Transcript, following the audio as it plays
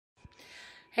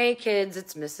Hey kids,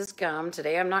 it's Mrs. Gum.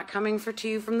 Today I'm not coming to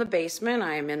you from the basement.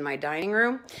 I am in my dining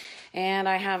room and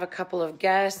I have a couple of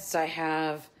guests. I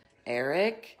have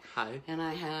Eric. Hi. And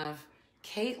I have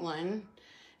Caitlin.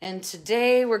 And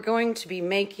today we're going to be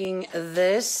making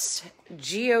this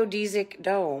Geodesic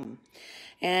Dome.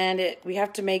 And we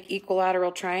have to make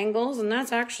equilateral triangles, and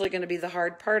that's actually going to be the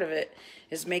hard part of it,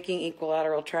 is making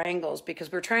equilateral triangles,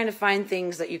 because we're trying to find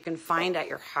things that you can find at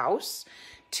your house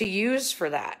to use for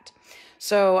that.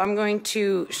 So I'm going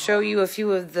to show you a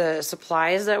few of the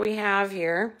supplies that we have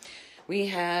here. We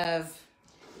have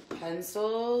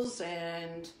pencils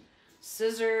and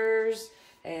scissors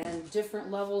and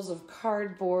different levels of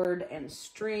cardboard and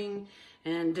string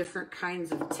and different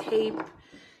kinds of tape.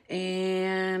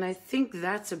 And I think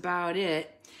that's about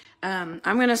it. I'm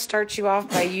going to start you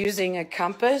off by using a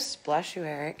compass. Bless you,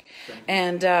 Eric.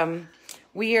 And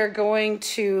we are going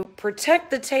to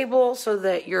protect the table so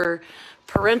that your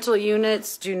parental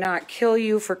units do not kill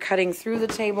you for cutting through the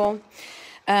table.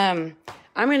 I'm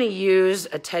going to use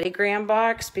a teddygram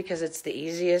box because it's the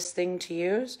easiest thing to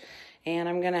use. And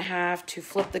I'm going to have to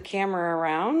flip the camera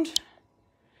around.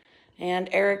 And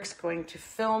Eric's going to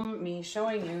film me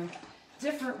showing you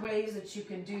different ways that you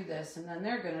can do this. And then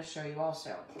they're going to show you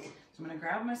also. So I'm going to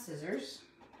grab my scissors.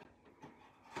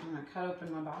 I'm going to cut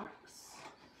open my box.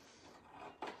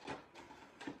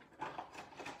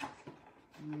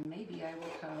 Maybe I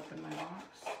will cut open my box.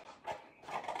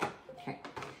 Okay.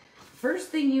 First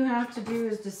thing you have to do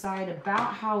is decide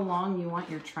about how long you want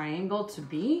your triangle to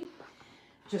be.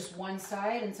 Just one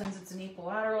side, and since it's an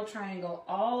equilateral triangle,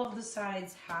 all of the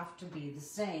sides have to be the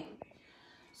same.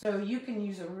 So you can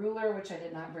use a ruler, which I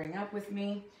did not bring up with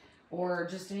me, or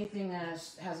just anything that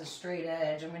has a straight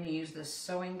edge. I'm going to use this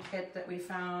sewing kit that we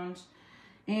found.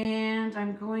 And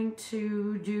I'm going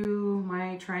to do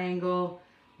my triangle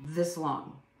this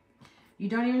long. You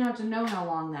don't even have to know how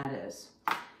long that is,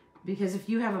 because if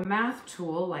you have a math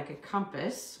tool like a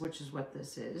compass, which is what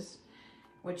this is,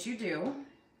 what you do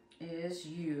is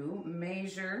you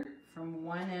measure from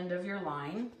one end of your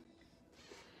line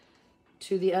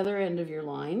to the other end of your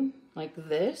line like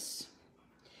this,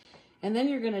 and then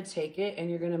you're going to take it and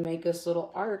you're going to make this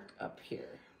little arc up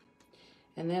here.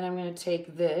 And then I'm going to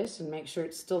take this and make sure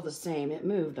it's still the same. It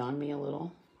moved on me a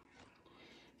little.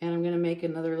 And I'm going to make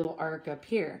another little arc up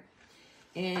here.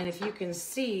 And if you can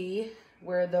see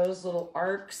where those little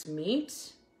arcs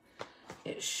meet,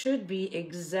 it should be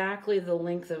exactly the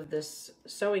length of this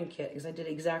sewing kit, because I did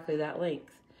exactly that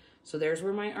length. So there's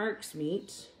where my arcs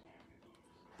meet.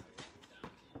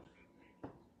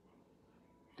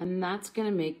 And that's going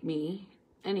to make me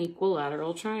an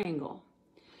equilateral triangle.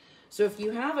 So if you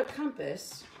have a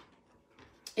compass,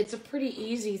 it's a pretty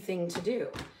easy thing to do,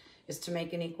 is to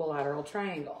make an equilateral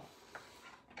triangle.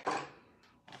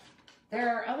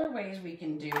 There are other ways we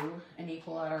can do an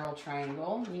equilateral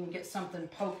triangle. You can get something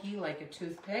pokey like a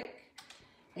toothpick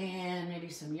and maybe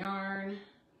some yarn.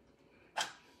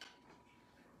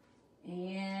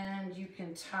 And you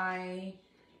can tie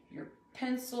your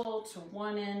pencil to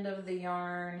one end of the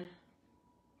yarn,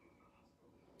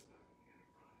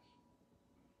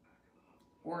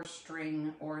 or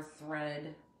string or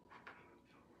thread.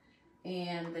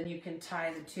 And then you can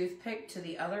tie the toothpick to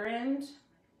the other end,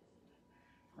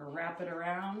 or wrap it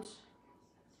around,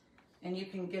 and you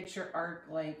can get your arc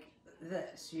like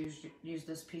this. Use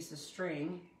this piece of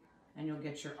string and you'll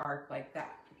get your arc like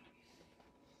that.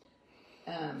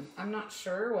 I'm not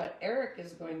sure what Eric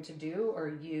is going to do or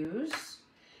use,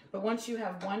 but once you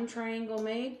have one triangle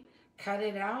made, cut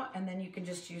it out, and then you can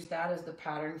just use that as the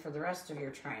pattern for the rest of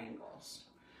your triangles.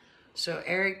 So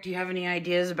Eric, do you have any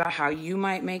ideas about how you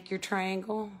might make your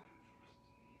triangle?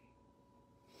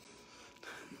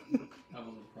 I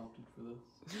wasn't prompted for this.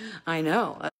 I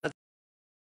know.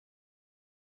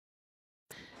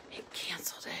 It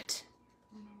canceled it.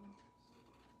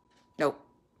 Nope.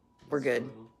 We're good.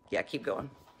 Yeah, keep going.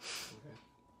 Okay.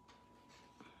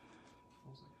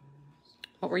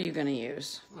 What were you going to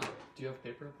use? Oh, do you have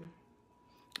paper up here?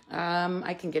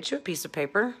 I can get you a piece of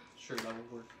paper. Sure, that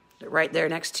will work. Right there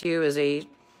next to you is a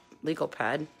legal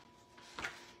pad.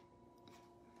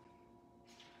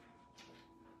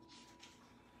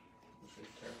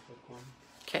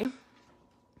 Okay.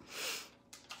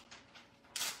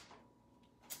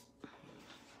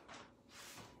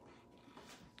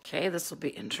 Okay, this will be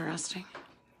interesting.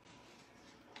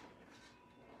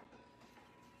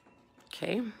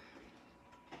 Okay.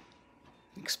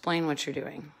 Explain what you're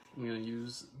doing. I'm going to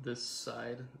use this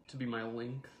side to be my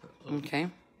length of Okay.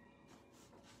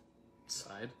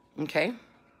 side. Okay.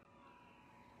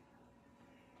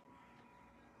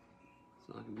 It's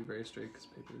not going to be very straight because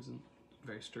paper isn't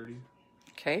very sturdy.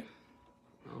 Okay.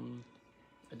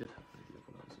 I did have an idea of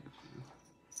what I was going to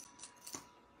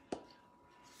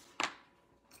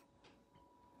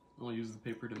do. I'll use the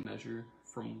paper to measure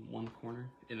from one corner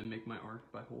and then make my arc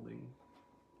by holding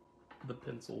the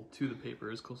pencil to the paper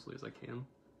as closely as I can.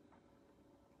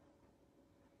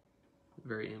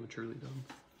 Very amateurly done.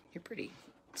 You're pretty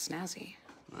snazzy.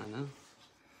 I know.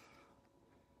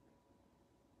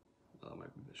 Oh, that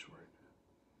might be a bit short.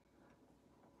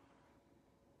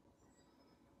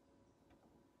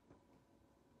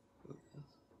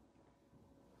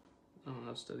 I don't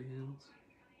have steady hands.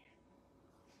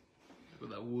 But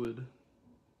that would.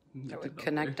 That would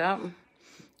connect up.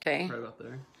 Okay. Right about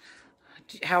there.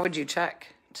 How would you check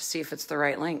to see if it's the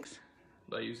right length?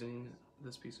 By using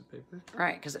this piece of paper.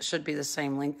 Right, because it should be the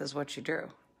same length as what you drew.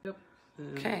 Yep.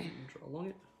 And okay. Draw along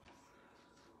it.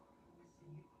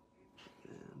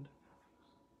 And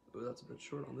oh, that's a bit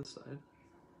short on this side.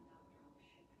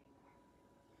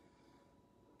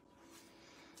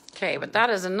 Okay, but that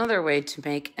is another way to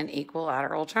make an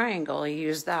equilateral triangle. You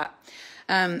use that.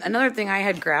 Another thing I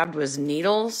had grabbed was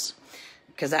needles,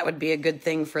 because that would be a good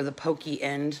thing for the pokey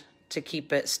end to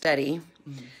keep it steady.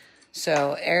 Mm-hmm.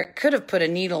 So Eric could have put a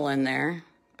needle in there,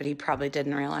 but he probably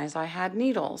didn't realize I had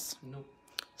needles. Nope.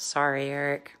 Sorry,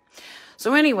 Eric.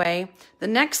 So anyway, the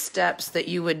next steps that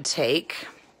you would take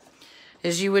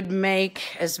is you would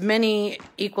make as many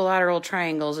equilateral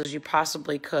triangles as you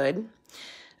possibly could.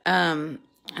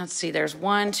 Let's see, there's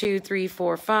 1, 2, 3,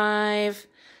 4, 5,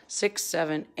 6,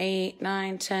 7, 8,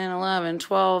 9, 10, 11,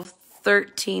 12,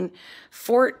 13,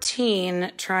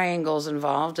 14 triangles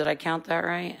involved. Did I count that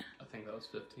right? I think that was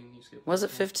 15. You skipped. Was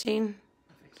it 15?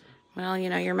 I think so. Well, you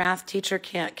know, your math teacher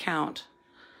can't count.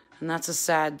 And that's a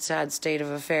sad, sad state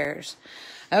of affairs.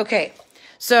 Okay,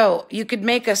 so you could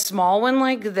make a small one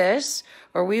like this,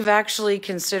 or we've actually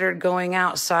considered going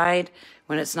outside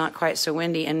when it's not quite so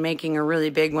windy and making a really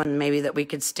big one maybe that we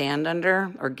could stand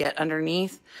under or get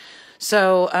underneath.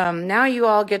 So now you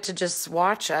all get to just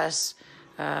watch us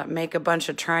make a bunch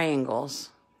of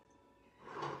triangles.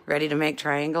 Ready to make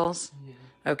triangles?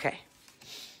 Yeah. Okay.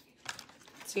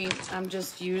 See, I'm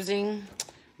just using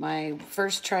my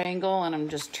first triangle and I'm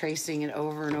just tracing it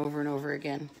over and over and over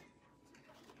again.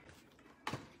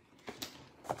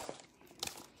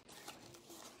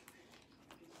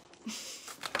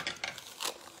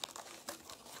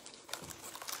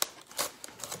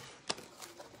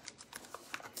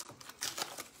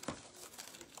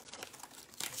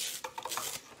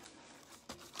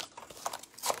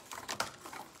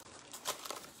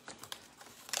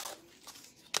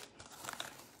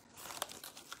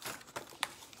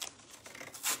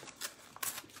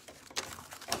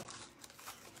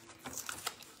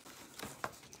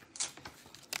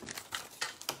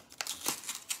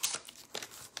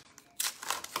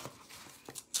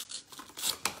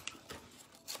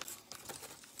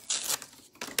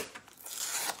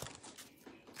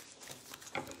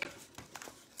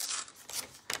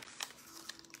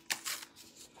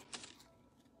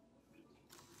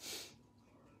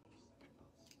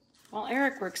 While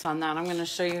Eric works on that, I'm going to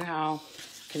show you how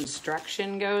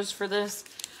construction goes for this.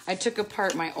 I took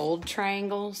apart my old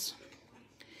triangles,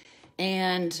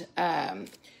 and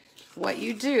what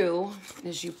you do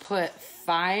is you put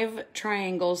 5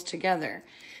 triangles together.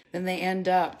 Then they end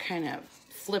up kind of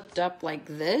flipped up like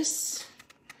this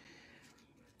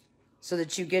so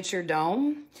that you get your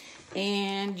dome.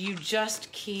 And you just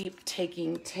keep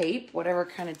taking tape, whatever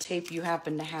kind of tape you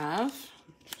happen to have.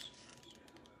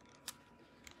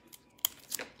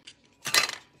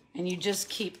 And you just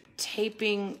keep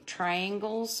taping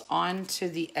triangles onto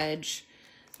the edge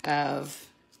of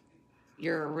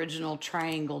your original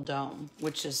triangle dome,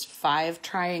 which is 5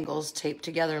 triangles taped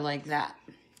together like that.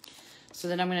 So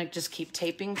then I'm going to just keep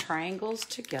taping triangles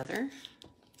together.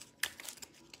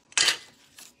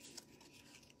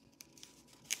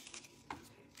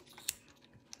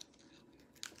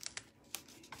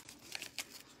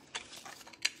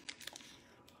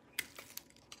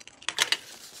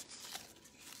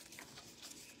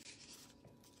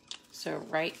 So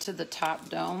right to the top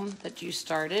dome that you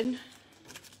started.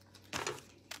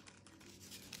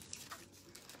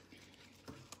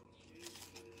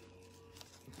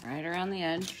 Right around the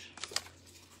edge.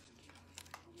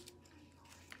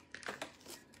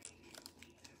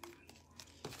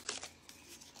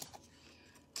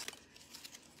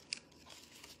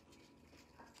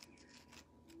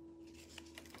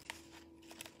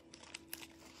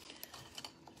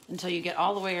 Until you get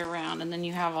all the way around, and then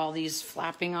you have all these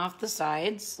flapping off the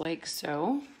sides like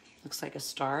so. Looks like a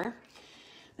star.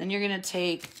 Then you're going to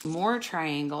take more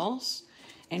triangles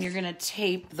and you're going to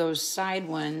tape those side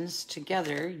ones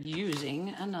together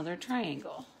using another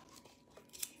triangle.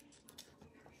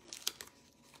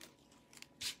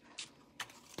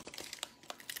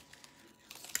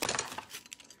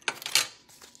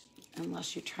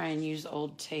 unless you try and use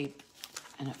old tape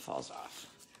and it falls off.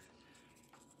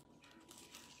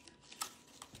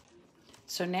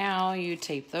 So now you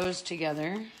tape those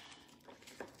together.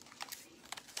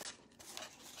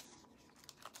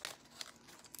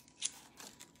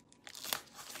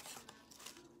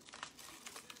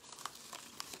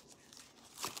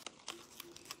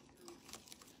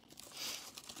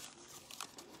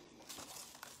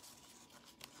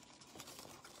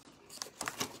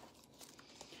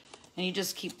 And you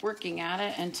just keep working at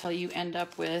it until you end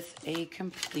up with a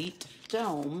complete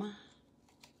dome.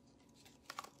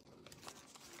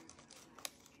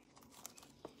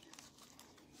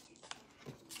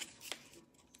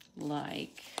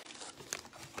 Like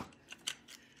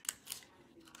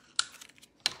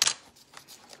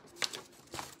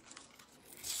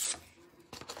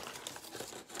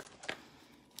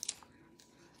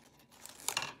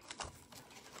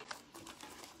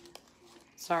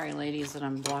sorry, ladies, that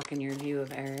I'm blocking your view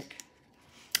of Eric.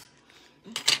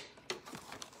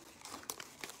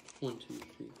 1, 2, 3,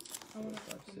 4, 5,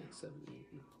 6, 7,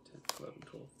 8, 10, 11,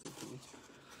 12, 13.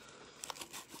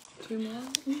 2 more?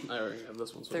 I already have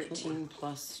this one. So 13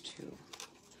 plus 2.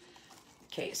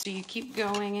 Okay, so you keep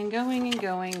going and going and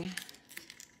going.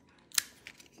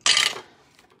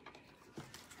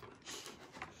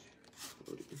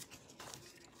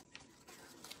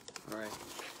 All right,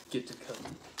 get to cut.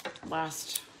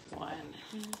 Last one.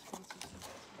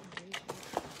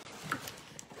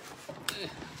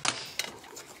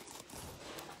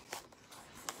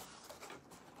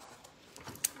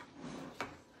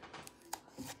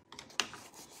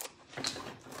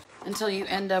 Until you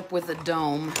end up with a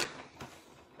dome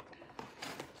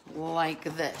like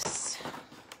this.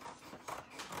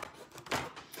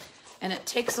 And it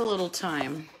takes a little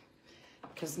time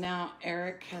because now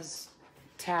Eric has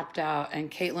tapped out and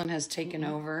Caitlin has taken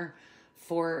over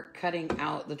for cutting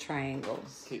out the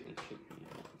triangles. Caitlin kicked me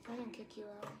out. I didn't kick you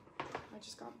out. I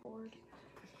just got bored.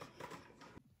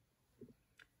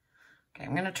 Okay,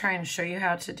 I'm gonna try and show you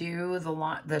how to do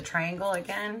the triangle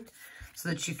again so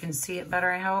that you can see it better,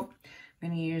 I hope. I'm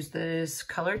gonna use this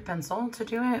colored pencil to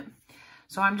do it.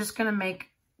 So I'm just gonna make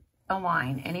a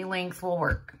line. Any length will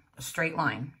work, a straight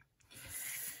line.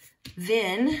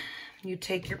 Then you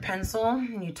take your pencil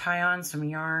and you tie on some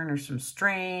yarn or some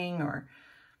string or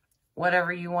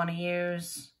whatever you want to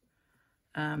use.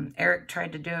 Eric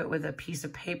tried to do it with a piece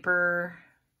of paper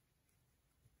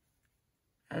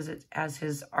as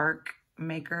his arc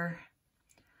maker.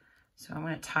 So I'm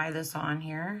going to tie this on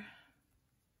here.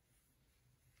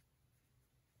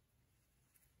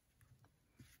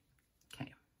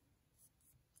 Okay.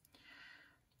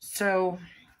 So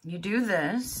you do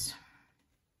this.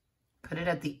 Put it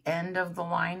at the end of the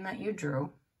line that you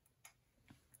drew.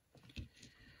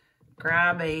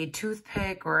 Grab a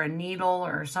toothpick or a needle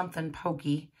or something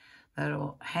pokey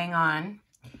that'll hang on.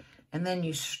 And then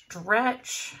you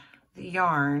stretch the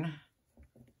yarn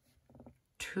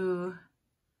to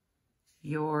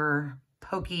your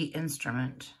pokey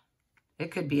instrument. It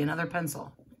could be another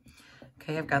pencil.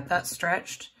 Okay, I've got that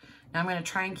stretched. Now I'm going to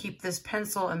try and keep this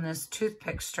pencil and this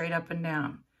toothpick straight up and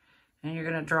down. And you're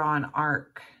going to draw an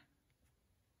arc.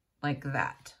 Like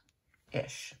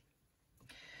that-ish.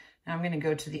 Now I'm going to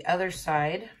go to the other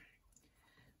side,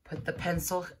 put the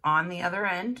pencil on the other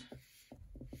end,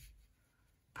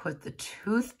 put the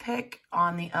toothpick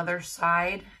on the other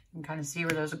side. You can kind of see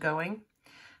where those are going.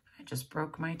 I just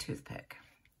broke my toothpick.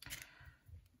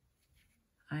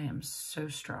 I am so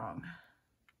strong.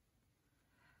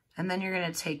 And then you're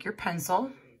going to take your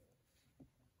pencil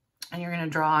and you're going to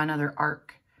draw another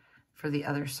arc for the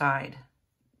other side.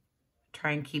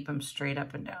 Try and keep them straight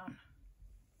up and down.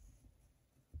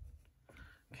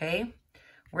 Okay,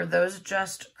 where those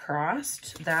just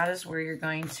crossed, that is where you're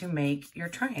going to make your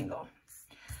triangle.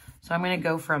 So I'm going to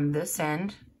go from this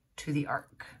end to the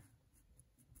arc.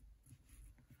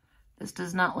 This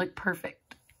does not look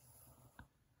perfect,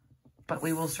 but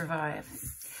we will survive.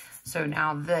 So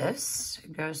now this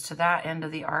goes to that end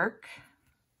of the arc.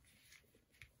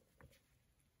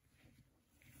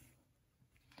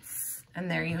 And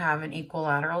there you have an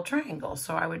equilateral triangle.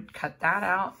 So I would cut that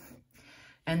out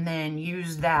and then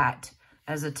use that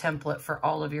as a template for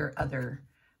all of your other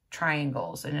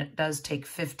triangles. And it does take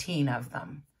 15 of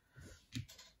them.